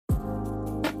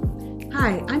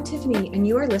Hi, I'm Tiffany, and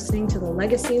you are listening to the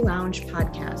Legacy Lounge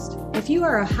podcast. If you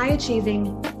are a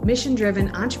high-achieving,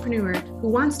 mission-driven entrepreneur who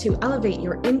wants to elevate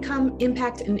your income,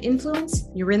 impact, and influence,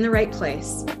 you're in the right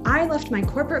place. I left my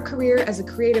corporate career as a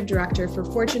creative director for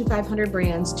Fortune 500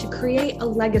 brands to create a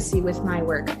legacy with my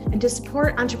work and to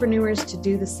support entrepreneurs to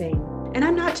do the same. And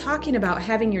I'm not talking about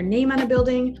having your name on a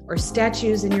building or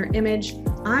statues in your image.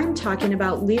 I'm talking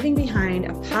about leaving behind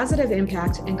a positive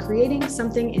impact and creating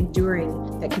something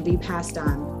enduring that can be passed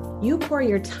on. You pour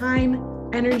your time,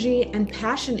 energy, and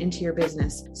passion into your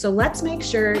business. So let's make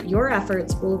sure your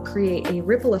efforts will create a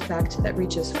ripple effect that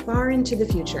reaches far into the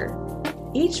future.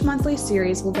 Each monthly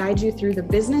series will guide you through the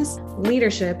business,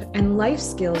 leadership, and life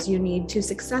skills you need to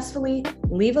successfully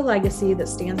leave a legacy that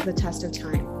stands the test of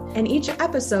time. And each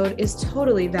episode is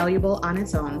totally valuable on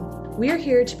its own. We are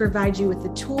here to provide you with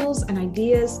the tools and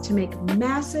ideas to make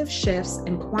massive shifts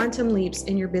and quantum leaps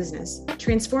in your business,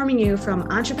 transforming you from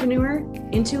entrepreneur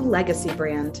into legacy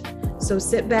brand. So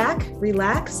sit back,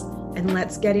 relax, and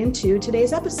let's get into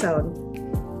today's episode.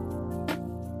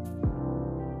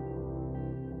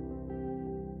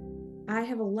 I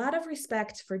have a lot of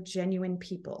respect for genuine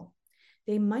people.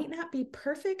 They might not be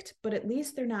perfect, but at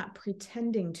least they're not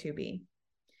pretending to be.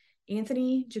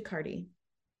 Anthony Gicardi.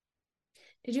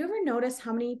 Did you ever notice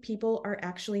how many people are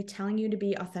actually telling you to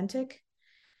be authentic?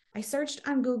 I searched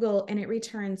on Google and it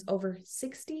returns over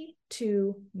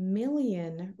 62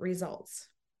 million results.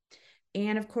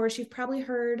 And of course, you've probably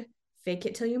heard fake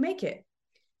it till you make it,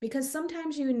 because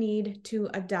sometimes you need to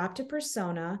adopt a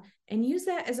persona and use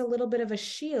that as a little bit of a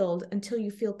shield until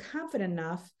you feel confident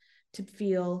enough to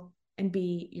feel and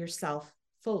be yourself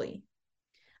fully.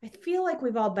 I feel like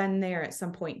we've all been there at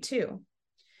some point too.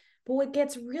 But what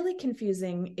gets really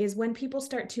confusing is when people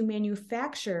start to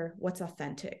manufacture what's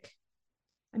authentic.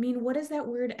 I mean, what does that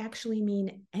word actually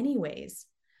mean anyways?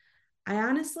 I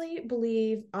honestly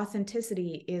believe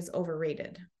authenticity is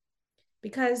overrated.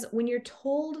 Because when you're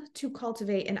told to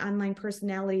cultivate an online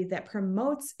personality that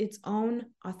promotes its own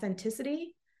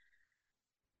authenticity,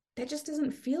 that just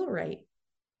doesn't feel right.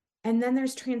 And then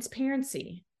there's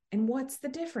transparency. And what's the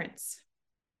difference?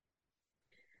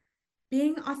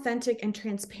 Being authentic and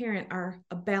transparent are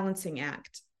a balancing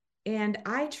act. And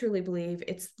I truly believe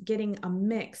it's getting a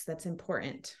mix that's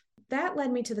important. That led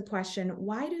me to the question,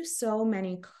 why do so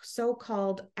many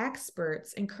so-called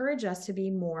experts encourage us to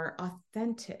be more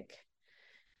authentic?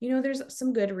 You know, there's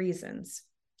some good reasons.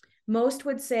 Most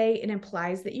would say it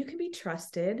implies that you can be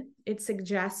trusted. It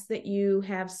suggests that you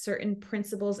have certain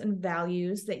principles and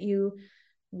values that you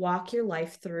walk your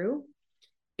life through.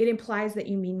 It implies that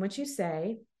you mean what you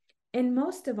say. And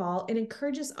most of all, it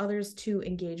encourages others to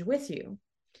engage with you.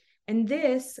 And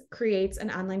this creates an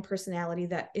online personality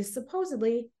that is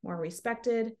supposedly more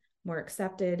respected, more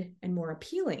accepted, and more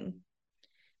appealing.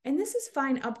 And this is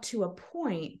fine up to a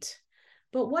point.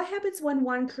 But what happens when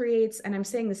one creates, and I'm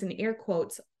saying this in air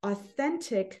quotes,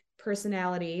 authentic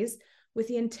personalities with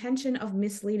the intention of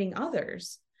misleading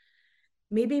others?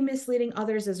 Maybe misleading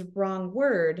others is a wrong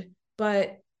word,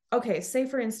 but okay, say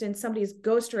for instance, somebody's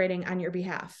ghostwriting on your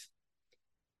behalf.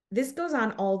 This goes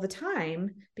on all the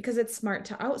time because it's smart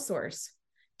to outsource.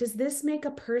 Does this make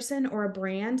a person or a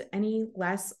brand any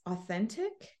less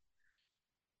authentic?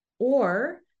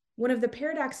 Or one of the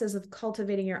paradoxes of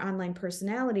cultivating your online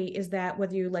personality is that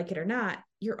whether you like it or not,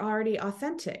 you're already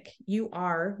authentic. You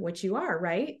are what you are,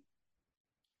 right?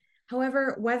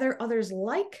 However, whether others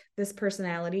like this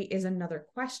personality is another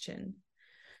question.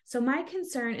 So my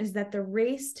concern is that the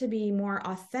race to be more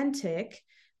authentic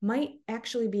might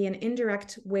actually be an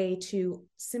indirect way to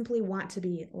simply want to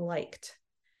be liked,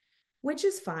 which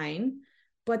is fine.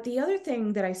 But the other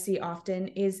thing that I see often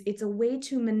is it's a way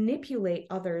to manipulate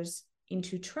others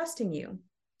into trusting you,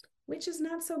 which is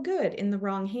not so good in the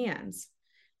wrong hands.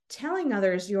 Telling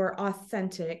others you're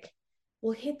authentic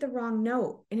will hit the wrong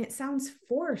note, and it sounds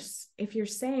forced if you're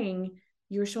saying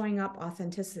you're showing up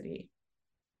authenticity.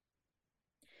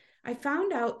 I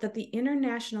found out that the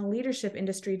international leadership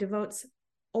industry devotes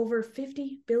over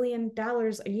 $50 billion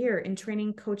a year in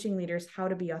training coaching leaders how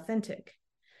to be authentic.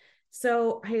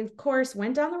 So I, of course,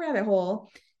 went down the rabbit hole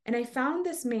and I found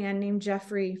this man named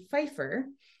Jeffrey Pfeiffer,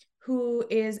 who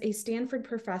is a Stanford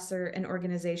professor in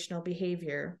organizational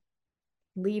behavior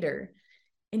leader.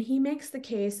 And he makes the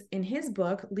case in his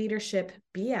book, Leadership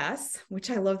BS,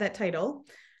 which I love that title.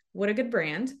 What a good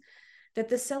brand. That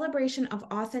the celebration of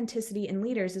authenticity in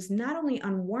leaders is not only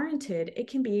unwarranted, it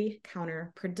can be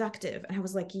counterproductive. And I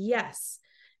was like, yes,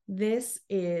 this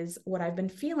is what I've been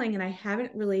feeling, and I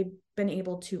haven't really been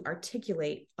able to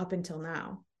articulate up until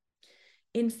now.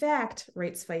 In fact,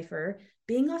 writes Pfeiffer,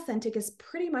 Being authentic is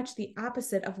pretty much the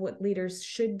opposite of what leaders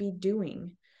should be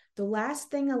doing. The last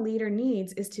thing a leader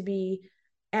needs is to be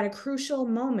at a crucial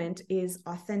moment is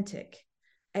authentic.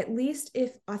 At least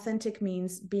if authentic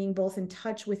means being both in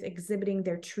touch with exhibiting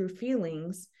their true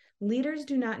feelings, leaders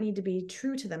do not need to be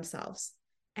true to themselves.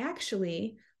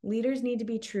 Actually, leaders need to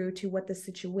be true to what the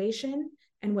situation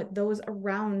and what those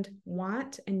around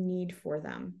want and need for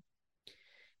them.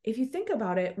 If you think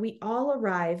about it, we all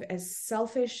arrive as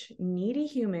selfish, needy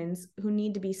humans who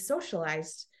need to be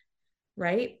socialized,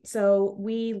 right? So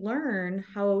we learn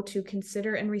how to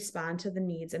consider and respond to the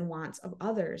needs and wants of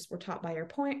others. We're taught by our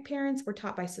parents, we're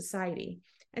taught by society.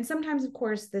 And sometimes, of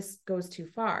course, this goes too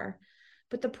far.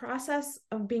 But the process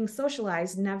of being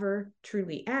socialized never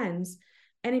truly ends,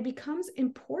 and it becomes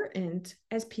important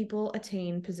as people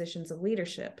attain positions of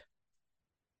leadership.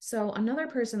 So another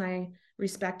person I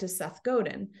respect is Seth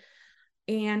Godin.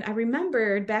 And I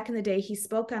remembered back in the day, he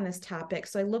spoke on this topic.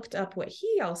 So I looked up what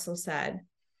he also said.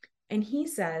 And he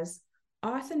says,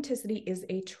 authenticity is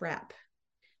a trap.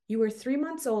 You were 3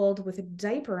 months old with a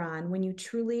diaper on when you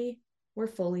truly were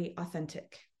fully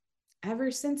authentic.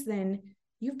 Ever since then,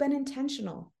 you've been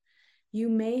intentional. You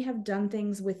may have done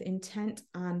things with intent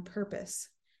on purpose.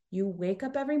 You wake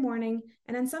up every morning,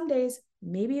 and on some days,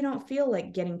 maybe you don't feel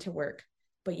like getting to work,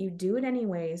 but you do it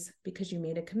anyways because you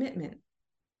made a commitment.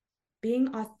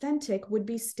 Being authentic would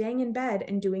be staying in bed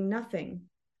and doing nothing.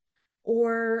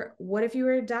 Or what if you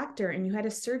were a doctor and you had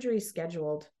a surgery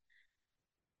scheduled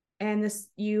and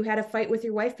you had a fight with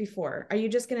your wife before? Are you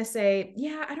just going to say,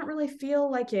 yeah, I don't really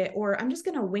feel like it, or I'm just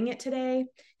going to wing it today?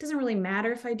 It doesn't really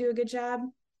matter if I do a good job.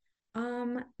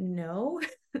 No,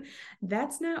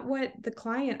 that's not what the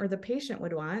client or the patient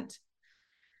would want.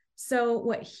 So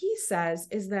what he says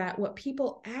is that what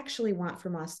people actually want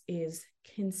from us is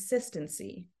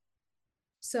consistency.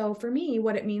 So for me,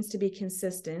 what it means to be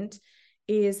consistent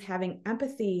is having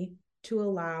empathy to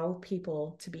allow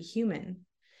people to be human.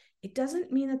 It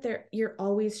doesn't mean that you're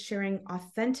always sharing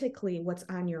authentically what's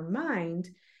on your mind.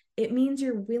 It means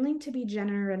you're willing to be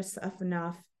generous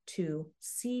enough to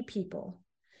see people.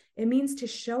 It means to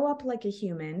show up like a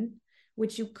human,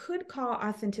 which you could call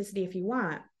authenticity if you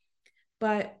want.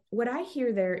 But what I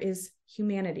hear there is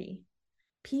humanity.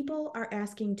 People are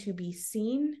asking to be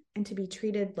seen and to be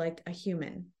treated like a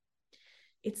human.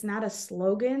 It's not a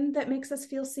slogan that makes us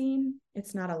feel seen.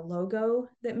 It's not a logo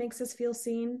that makes us feel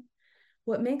seen.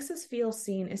 What makes us feel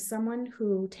seen is someone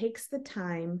who takes the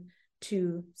time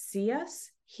to see us,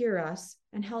 hear us,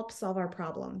 and help solve our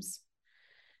problems.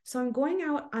 So I'm going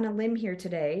out on a limb here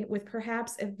today with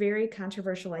perhaps a very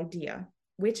controversial idea,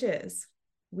 which is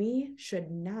we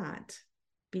should not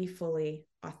be fully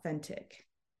authentic.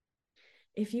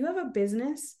 If you have a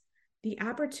business, the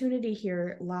opportunity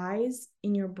here lies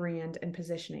in your brand and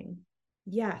positioning.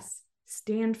 Yes,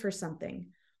 stand for something,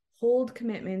 hold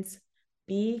commitments,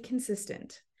 be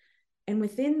consistent. And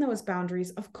within those boundaries,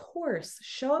 of course,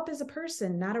 show up as a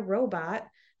person, not a robot,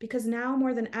 because now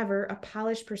more than ever, a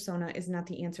polished persona is not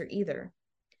the answer either.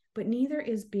 But neither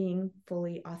is being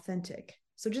fully authentic.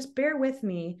 So just bear with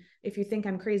me if you think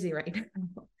I'm crazy right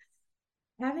now.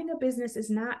 Having a business is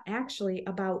not actually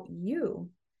about you.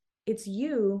 It's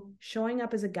you showing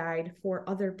up as a guide for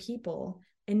other people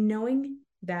and knowing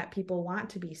that people want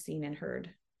to be seen and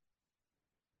heard.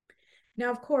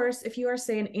 Now, of course, if you are,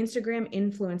 say, an Instagram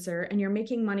influencer and you're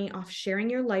making money off sharing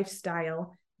your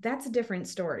lifestyle, that's a different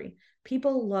story.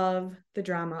 People love the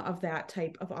drama of that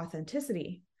type of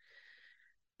authenticity.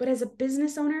 But as a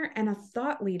business owner and a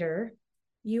thought leader,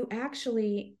 you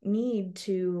actually need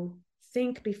to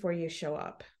think before you show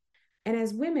up. And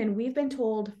as women, we've been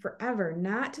told forever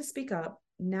not to speak up,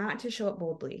 not to show up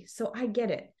boldly. So I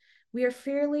get it. We are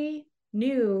fairly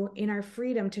new in our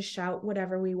freedom to shout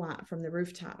whatever we want from the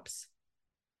rooftops.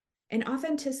 And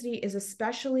authenticity is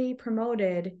especially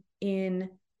promoted in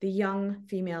the young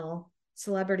female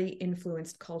celebrity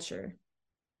influenced culture.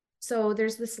 So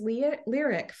there's this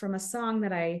lyric from a song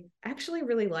that I actually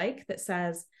really like that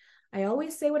says, I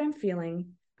always say what I'm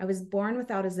feeling. I was born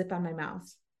without a zip on my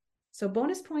mouth. So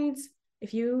bonus points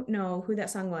if you know who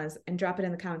that song was, and drop it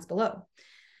in the comments below.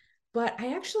 But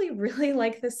I actually really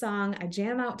like this song. I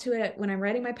jam out to it when I'm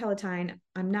riding my Peloton.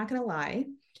 I'm not going to lie.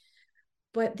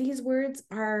 But these words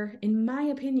are, in my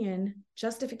opinion,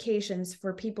 justifications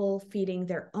for people feeding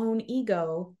their own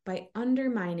ego by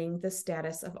undermining the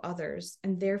status of others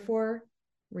and therefore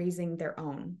raising their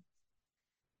own.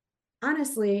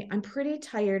 Honestly, I'm pretty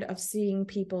tired of seeing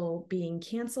people being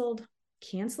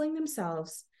canceling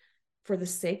themselves for the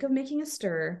sake of making a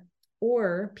stir,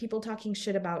 or people talking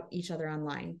shit about each other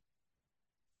online.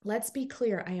 Let's be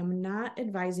clear, I am not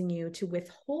advising you to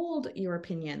withhold your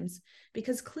opinions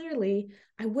because clearly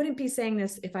I wouldn't be saying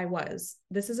this if I was.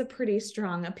 This is a pretty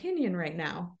strong opinion right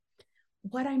now.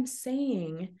 What I'm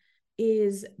saying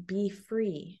is be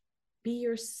free, be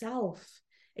yourself,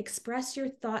 express your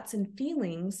thoughts and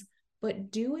feelings,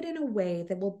 but do it in a way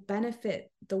that will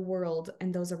benefit the world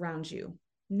and those around you,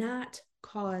 not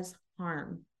cause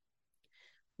harm.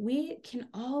 We can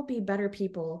all be better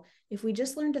people if we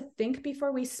just learn to think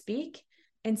before we speak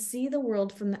and see the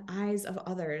world from the eyes of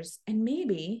others. And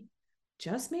maybe,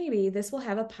 just maybe, this will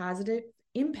have a positive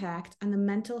impact on the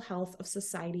mental health of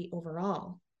society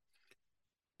overall.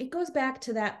 It goes back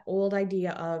to that old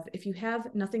idea of if you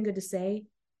have nothing good to say,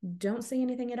 don't say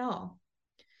anything at all.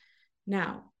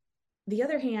 Now, the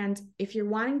other hand, if you're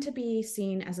wanting to be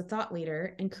seen as a thought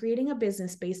leader and creating a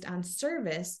business based on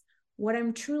service, what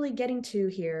I'm truly getting to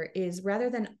here is rather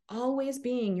than always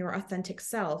being your authentic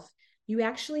self, you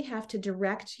actually have to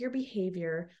direct your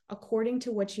behavior according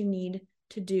to what you need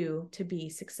to do to be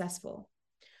successful,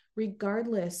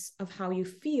 regardless of how you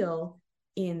feel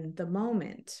in the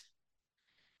moment.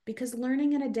 Because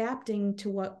learning and adapting to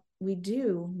what we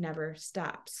do never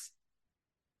stops.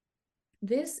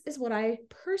 This is what I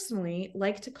personally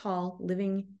like to call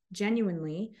living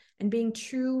genuinely and being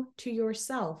true to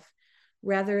yourself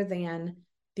rather than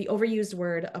the overused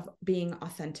word of being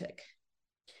authentic.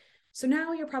 So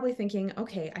now you're probably thinking,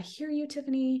 okay, I hear you,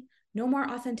 Tiffany, no more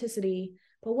authenticity,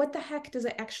 but what the heck does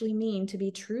it actually mean to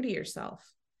be true to yourself?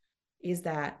 Is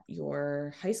that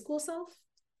your high school self,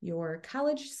 your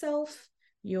college self,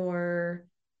 your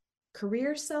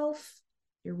career self,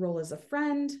 your role as a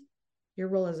friend, your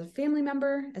role as a family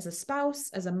member, as a spouse,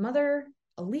 as a mother,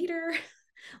 a leader?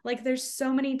 Like there's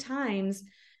so many times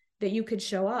that you could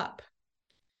show up.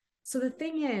 So the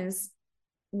thing is,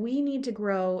 we need to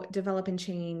grow, develop, and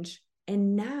change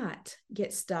and not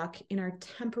get stuck in our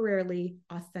temporarily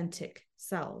authentic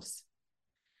selves.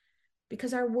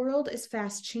 Because our world is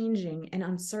fast changing and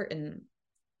uncertain.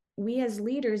 We as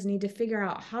leaders need to figure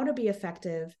out how to be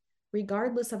effective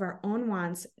regardless of our own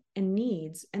wants and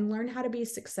needs and learn how to be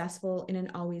successful in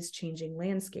an always changing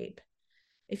landscape.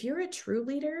 If you're a true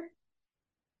leader,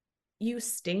 you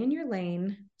stay in your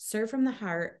lane, serve from the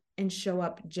heart, and show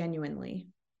up genuinely.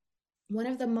 One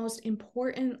of the most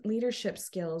important leadership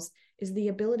skills is the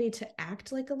ability to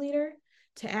act like a leader,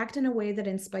 to act in a way that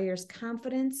inspires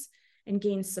confidence and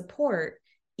gains support,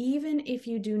 even if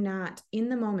you do not, in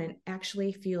the moment,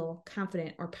 actually feel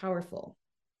confident or powerful.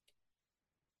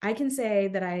 I can say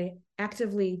that I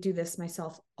actively do this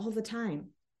myself all the time.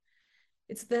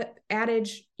 It's the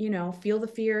adage, feel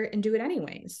the fear and do it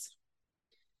anyways.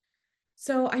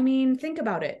 So, I mean, think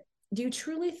about it. Do you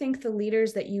truly think the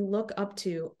leaders that you look up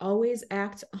to always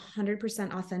act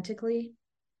 100% authentically?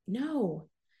 No.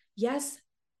 Yes,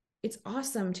 it's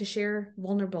awesome to share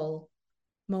vulnerable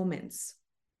moments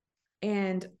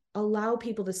and allow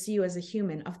people to see you as a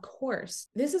human, of course.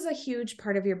 This is a huge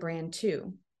part of your brand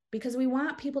too, because we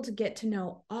want people to get to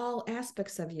know all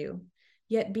aspects of you.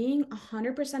 Yet being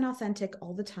 100% authentic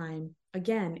all the time,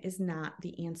 again, is not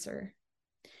the answer.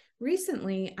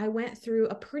 Recently, I went through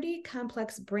a pretty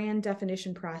complex brand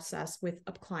definition process with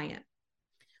a client.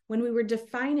 When we were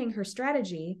defining her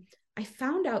strategy, I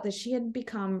found out that she had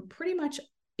become pretty much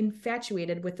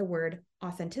infatuated with the word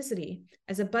authenticity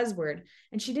as a buzzword,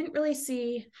 and she didn't really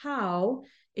see how,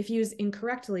 if used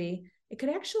incorrectly, it could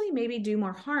actually maybe do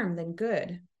more harm than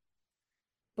good.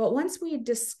 But once we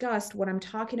discussed what I'm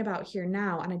talking about here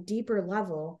now on a deeper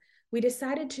level, we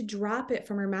decided to drop it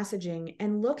from our messaging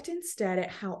and looked instead at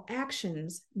how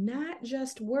actions, not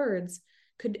just words,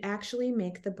 could actually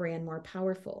make the brand more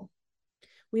powerful.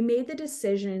 We made the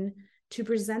decision to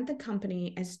present the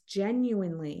company as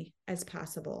genuinely as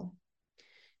possible.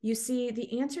 You see,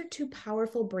 the answer to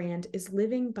powerful brand is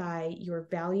living by your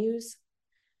values,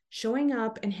 showing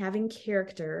up and having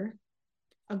character,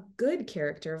 a good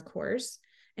character, of course,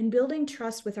 and building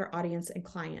trust with our audience and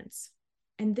clients.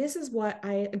 And this is what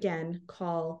I, again,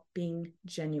 call being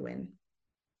genuine.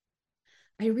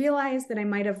 I realize that I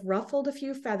might have ruffled a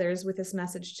few feathers with this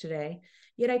message today,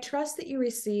 yet I trust that you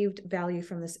received value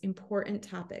from this important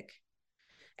topic.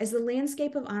 As the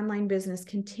landscape of online business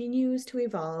continues to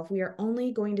evolve, we are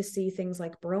only going to see things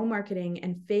like bro marketing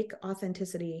and fake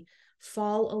authenticity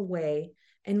fall away,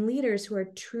 and leaders who are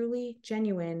truly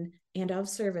genuine and of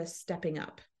service stepping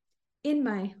up, in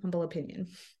my humble opinion.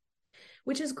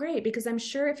 Which is great because I'm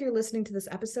sure if you're listening to this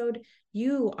episode,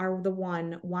 you are the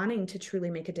one wanting to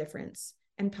truly make a difference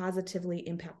and positively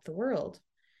impact the world.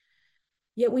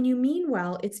 Yet when you mean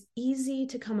well, it's easy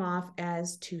to come off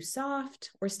as too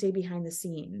soft or stay behind the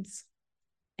scenes.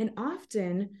 And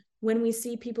often when we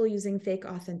see people using fake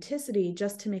authenticity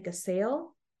just to make a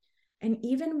sale, and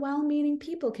even well-meaning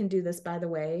people can do this, by the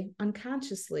way,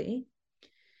 unconsciously.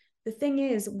 The thing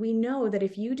is, we know that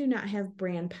if you do not have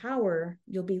brand power,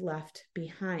 you'll be left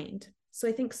behind. So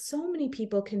I think so many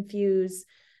people confuse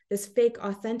this fake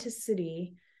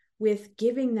authenticity with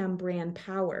giving them brand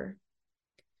power.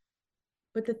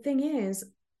 But the thing is,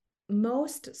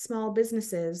 most small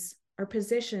businesses are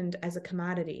positioned as a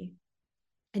commodity.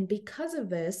 And because of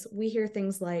this, we hear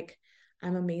things like,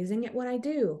 I'm amazing at what I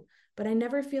do, but I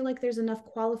never feel like there's enough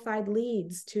qualified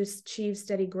leads to achieve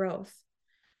steady growth.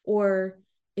 Or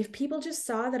if people just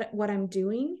saw that what I'm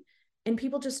doing and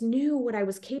people just knew what I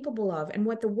was capable of and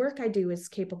what the work I do is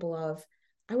capable of,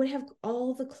 I would have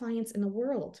all the clients in the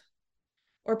world.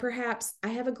 Or perhaps I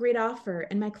have a great offer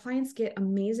and my clients get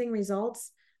amazing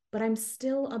results, but I'm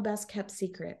still a best kept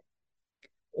secret.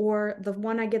 Or the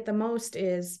one I get the most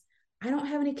is, I don't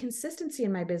have any consistency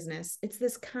in my business. It's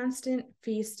this constant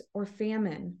feast or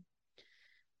famine.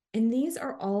 And these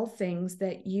are all things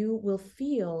that you will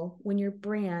feel when your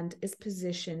brand is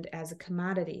positioned as a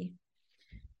commodity.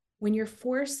 When you're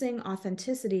forcing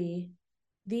authenticity,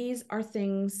 these are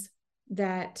things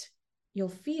that you'll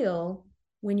feel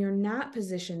when you're not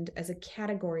positioned as a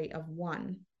category of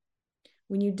one.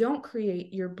 When you don't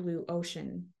create your blue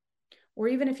ocean, or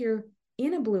even if you're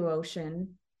in a blue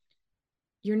ocean,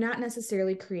 you're not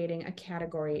necessarily creating a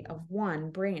category of one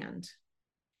brand.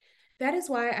 That is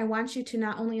why I want you to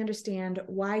not only understand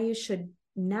why you should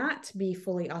not be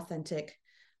fully authentic,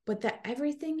 but that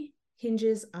everything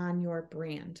hinges on your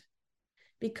brand.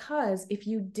 Because if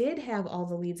you did have all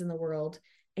the leads in the world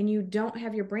and you don't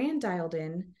have your brand dialed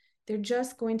in, they're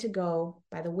just going to go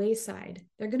by the wayside.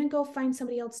 They're going to go find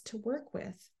somebody else to work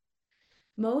with.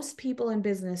 Most people in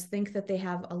business think that they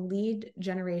have a lead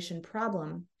generation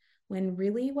problem, when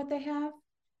really what they have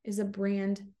is a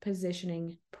brand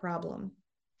positioning problem.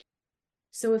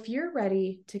 So if you're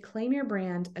ready to claim your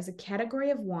brand as a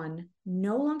category of one,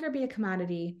 no longer be a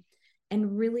commodity,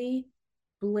 and really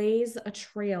blaze a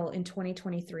trail in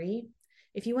 2023,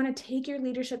 if you want to take your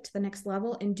leadership to the next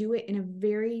level and do it in a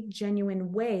very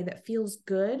genuine way that feels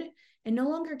good, and no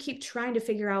longer keep trying to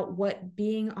figure out what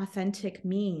being authentic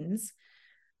means,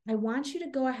 I want you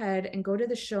to go ahead and go to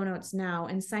the show notes now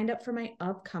and sign up for my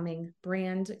upcoming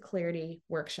Brand Clarity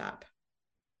Workshop.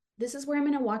 This is where I'm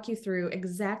going to walk you through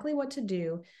exactly what to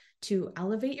do to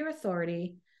elevate your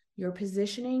authority, your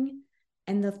positioning,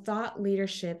 and the thought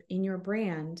leadership in your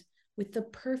brand with the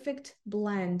perfect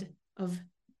blend of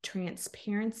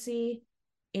transparency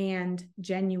and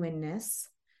genuineness,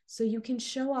 so you can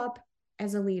show up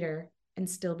as a leader and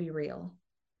still be real.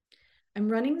 I'm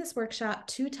running this workshop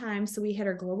 2 times so we hit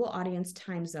our global audience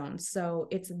time zone. So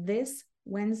it's this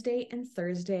Wednesday and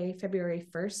Thursday, February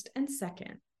 1st and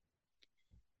 2nd.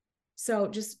 So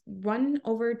just run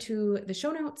over to the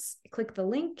show notes, click the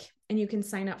link, and you can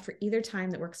sign up for either time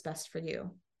that works best for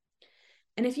you.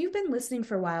 And if you've been listening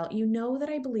for a while, you know that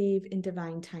I believe in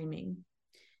divine timing.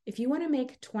 If you want to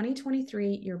make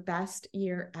 2023 your best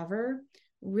year ever,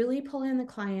 really pull in the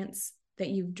clients that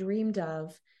you've dreamed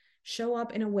of, show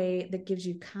up in a way that gives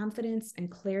you confidence and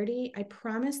clarity, I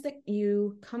promise that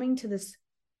you coming to this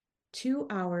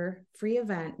 2-hour free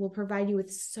event will provide you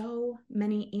with so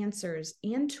many answers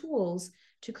and tools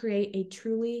to create a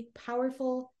truly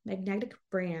powerful, magnetic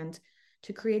brand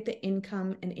to create the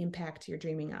income and impact you're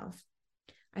dreaming of.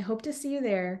 I hope to see you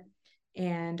there,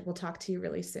 and we'll talk to you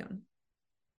really soon.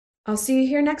 I'll see you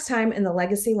here next time in the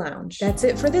Legacy Lounge. That's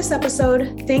it for this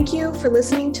episode. Thank you for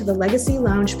listening to the Legacy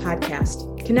Lounge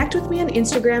podcast. Connect with me on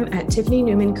Instagram at Tiffany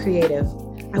Newman Creative.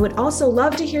 I would also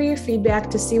love to hear your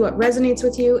feedback to see what resonates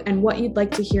with you and what you'd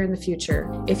like to hear in the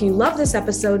future. If you love this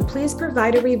episode, please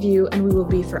provide a review and we will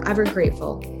be forever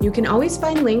grateful. You can always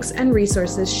find links and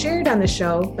resources shared on the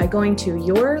show by going to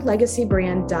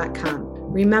yourlegacybrand.com.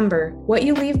 Remember, what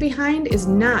you leave behind is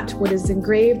not what is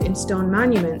engraved in stone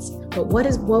monuments, but what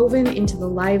is woven into the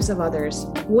lives of others.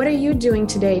 What are you doing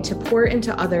today to pour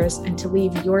into others and to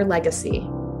leave your legacy?